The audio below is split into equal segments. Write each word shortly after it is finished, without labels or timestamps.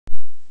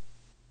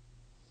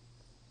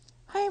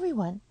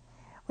everyone.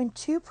 When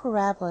two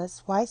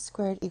parabolas y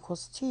squared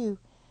equals 2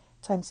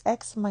 times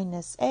x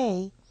minus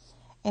a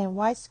and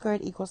y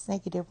squared equals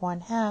negative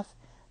 1/2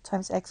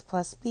 times x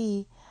plus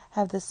b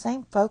have the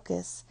same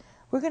focus,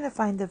 we're going to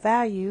find the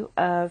value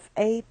of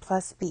a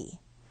plus b.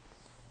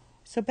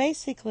 So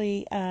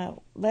basically,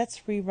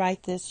 let's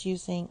rewrite this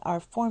using our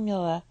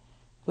formula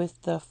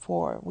with the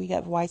 4. We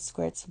have y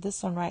squared, so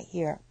this one right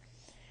here.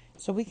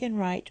 So we can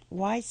write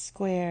y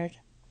squared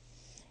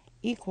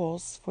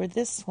equals, for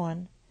this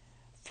one,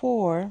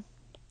 4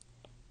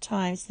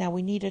 times, now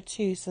we need a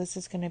 2, so this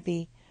is going to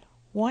be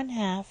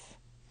 1/2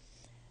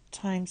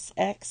 times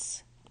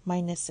x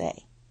minus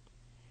a.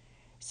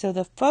 So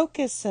the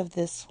focus of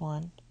this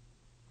one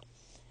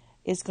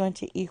is going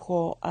to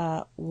equal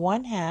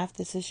 1/2,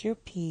 this is your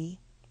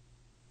p,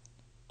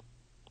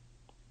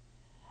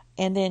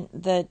 and then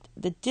the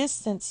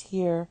distance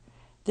here,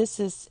 this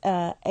is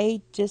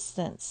a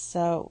distance,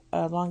 so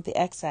along the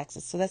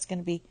x-axis, so that's going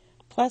to be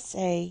plus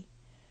a,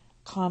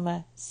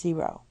 comma,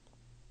 0.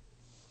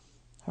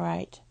 All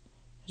right,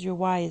 because your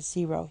y is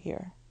 0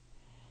 here.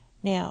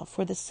 Now,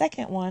 for the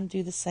second one,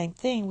 do the same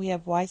thing. We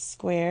have y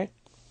squared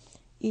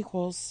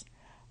equals,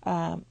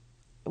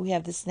 we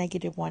have this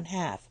negative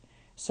 1/2.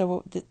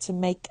 So to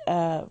make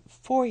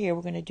 4 here,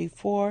 we're going to do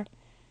 4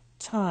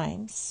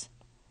 times,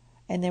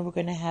 and then we're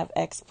going to have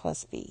x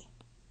plus b.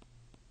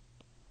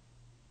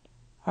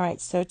 All right,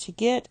 so to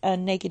get a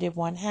negative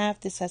 1/2,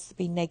 this has to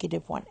be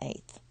negative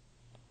 1/8.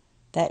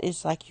 That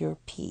is like your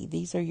p.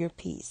 These are your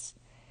p's.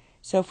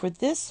 So for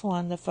this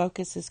one, the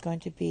focus is going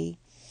to be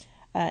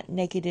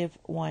negative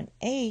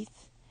 1/8,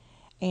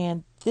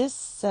 and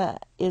this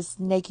is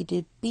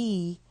negative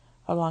b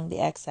along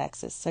the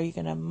x-axis. So you're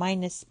going to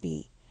minus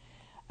b.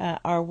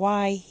 Our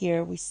y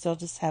here, we still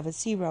just have a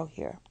 0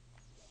 here.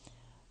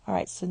 All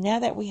right, so now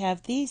that we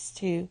have these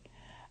two,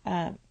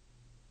 it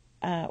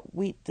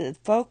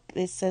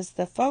says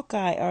the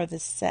foci are the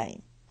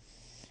same.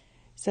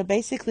 So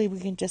basically,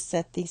 we can just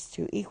set these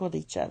two equal to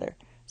each other.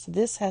 So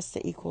this has to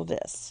equal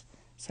this.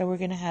 So we're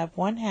going to have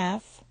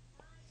 1/2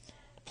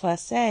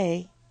 plus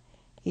a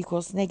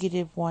equals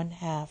negative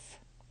 1/8,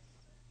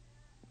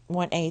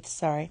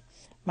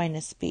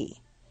 minus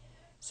b.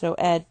 So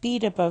add b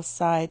to both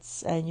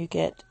sides, and you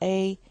get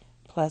a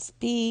plus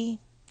b,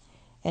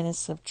 and then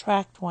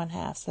subtract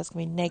 1/2. So that's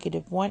going to be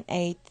negative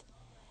 1/8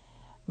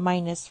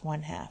 minus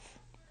 1/2.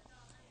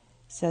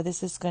 So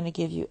this is going to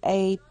give you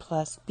a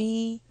plus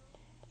b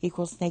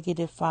equals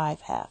negative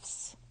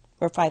 5/2,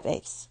 or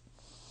 5/8.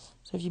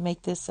 So if you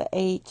make this a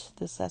 8,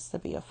 this has to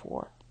be a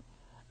 4.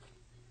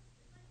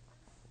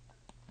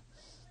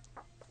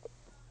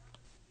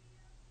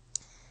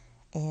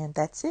 And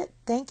that's it.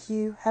 Thank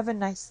you. Have a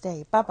nice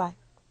day. Bye-bye.